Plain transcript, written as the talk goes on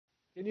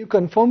Can you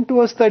confirm to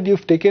us that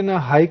you've taken a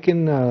hike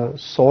in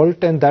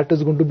salt and that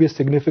is going to be a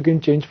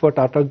significant change for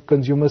Tata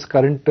Consumers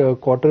current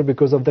quarter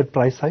because of that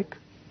price hike?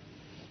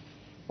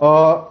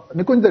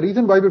 Nikunj, the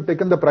reason why we've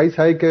taken the price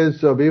hike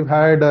is we've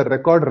had a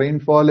record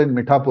rainfall in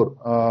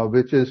Mithapur,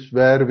 which is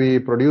where we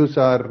produce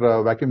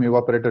our vacuum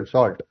evaporated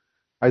salt.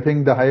 I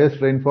think the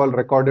highest rainfall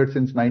recorded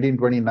since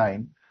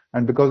 1929.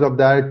 And because of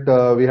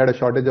that, we had a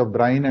shortage of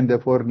brine and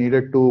therefore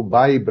needed to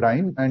buy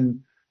brine. And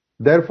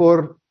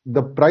therefore,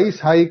 the price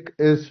hike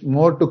is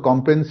more to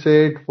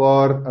compensate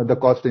for the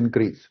cost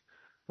increase.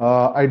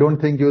 I don't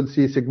think you'll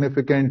see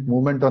significant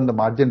movement on the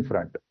margin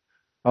front.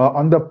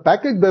 On the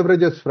packaged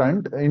beverages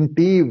front, in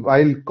tea,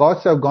 while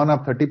costs have gone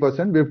up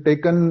 30%, we've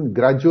taken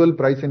gradual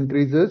price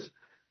increases.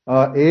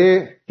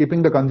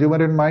 Keeping the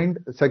consumer in mind.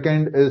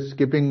 Second is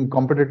keeping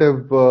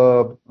competitive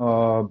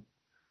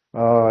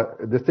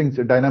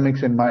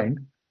dynamics in mind.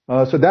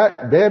 So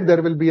that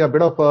there will be a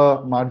bit of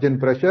a margin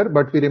pressure,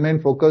 but we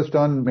remain focused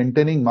on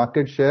maintaining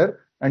market share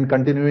and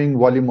continuing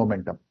volume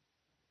momentum.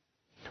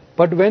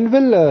 But when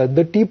will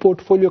the tea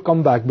portfolio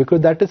come back?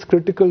 Because that is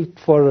critical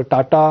for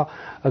Tata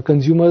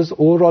Consumers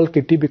overall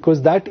kitty,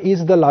 because that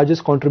is the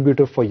largest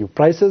contributor for you.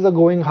 Prices are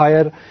going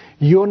higher.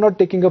 You're not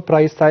taking a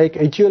price hike.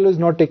 HUL is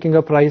not taking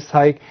a price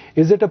hike.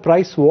 Is it a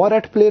price war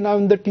at play now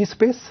in the tea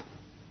space?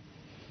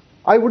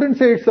 I wouldn't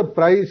say it's a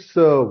price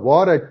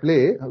war at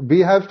play.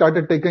 We have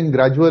started taking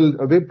gradual,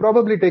 we've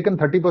probably taken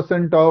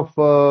 30% of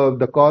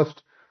the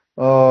cost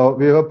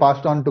we have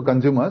passed on to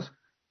consumers.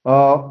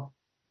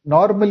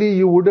 Normally,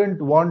 you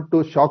wouldn't want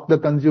to shock the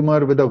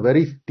consumer with a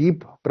very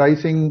steep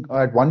pricing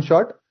at one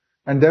shot,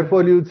 and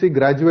therefore you would see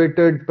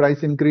graduated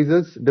price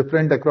increases,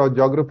 different across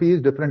geographies,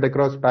 different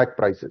across pack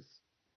prices.